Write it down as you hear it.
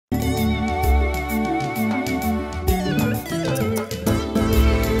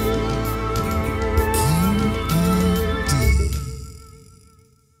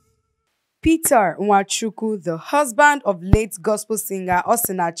Peter Nwachukwu, the husband of late gospel singer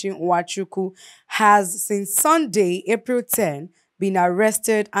Osinachi Nwachukwu, has since Sunday, April 10, been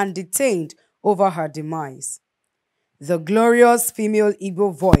arrested and detained over her demise. The glorious female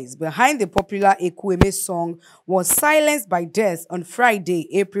Igbo voice behind the popular Ekwueme song was silenced by death on Friday,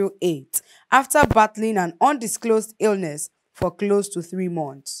 April 8, after battling an undisclosed illness for close to 3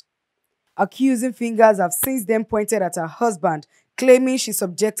 months. Accusing fingers have since then pointed at her husband, claiming she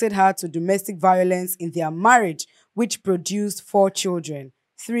subjected her to domestic violence in their marriage, which produced 4 children,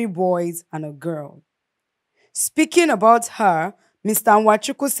 3 boys and a girl. Speaking about her, Mr.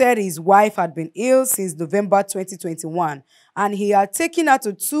 Nwachukwu said his wife had been ill since November 2021 and he had taken her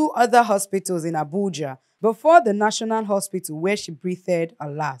to 2 other hospitals in Abuja before the National Hospital where she breathed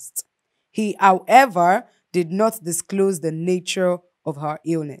her last. He, however, did not disclose the nature of her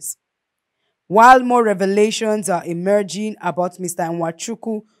illness. While more revelations are emerging about Mr.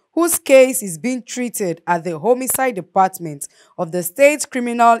 Nwachukwu, whose case is being treated at the Homicide Department of the State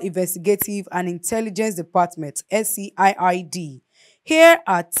Criminal Investigative and Intelligence Department, SCIID, here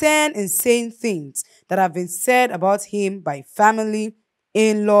are 10 insane things that have been said about him by family,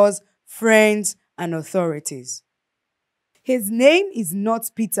 in-laws, friends, and authorities. His name is not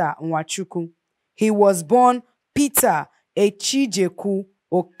Peter Nwachukwu. He was born Peter Echijeku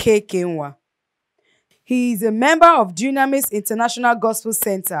Okekenwa. He is a member of Dunamis International Gospel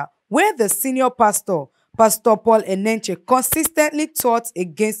Center, where the senior pastor, Pastor Paul Enenche, consistently taught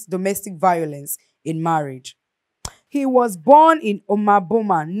against domestic violence in marriage. He was born in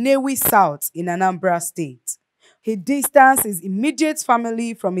Omaboma, Nnewi South in Anambra State. He distanced his immediate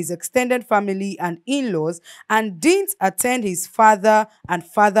family from his extended family and in-laws and didn't attend his father and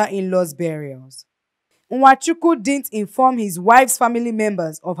father-in-law's burials. Nwachukwu didn't inform his wife's family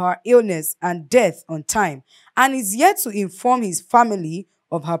members of her illness and death on time and is yet to inform his family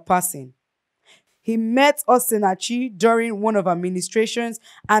of her passing. He met Osinachi during one of her ministrations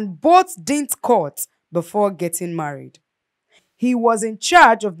and both didn't court before getting married. He was in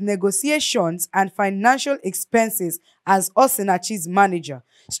charge of negotiations and financial expenses as Osinachi's manager,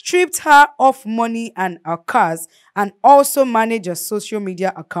 stripped her of money and her cars, and also managed her social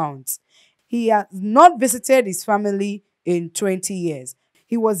media accounts. He has not visited his family in 20 years.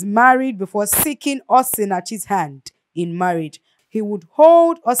 He was married before seeking Osinachi's hand in marriage. He would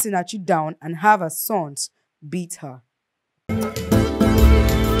hold Osinachi down and have her sons beat her.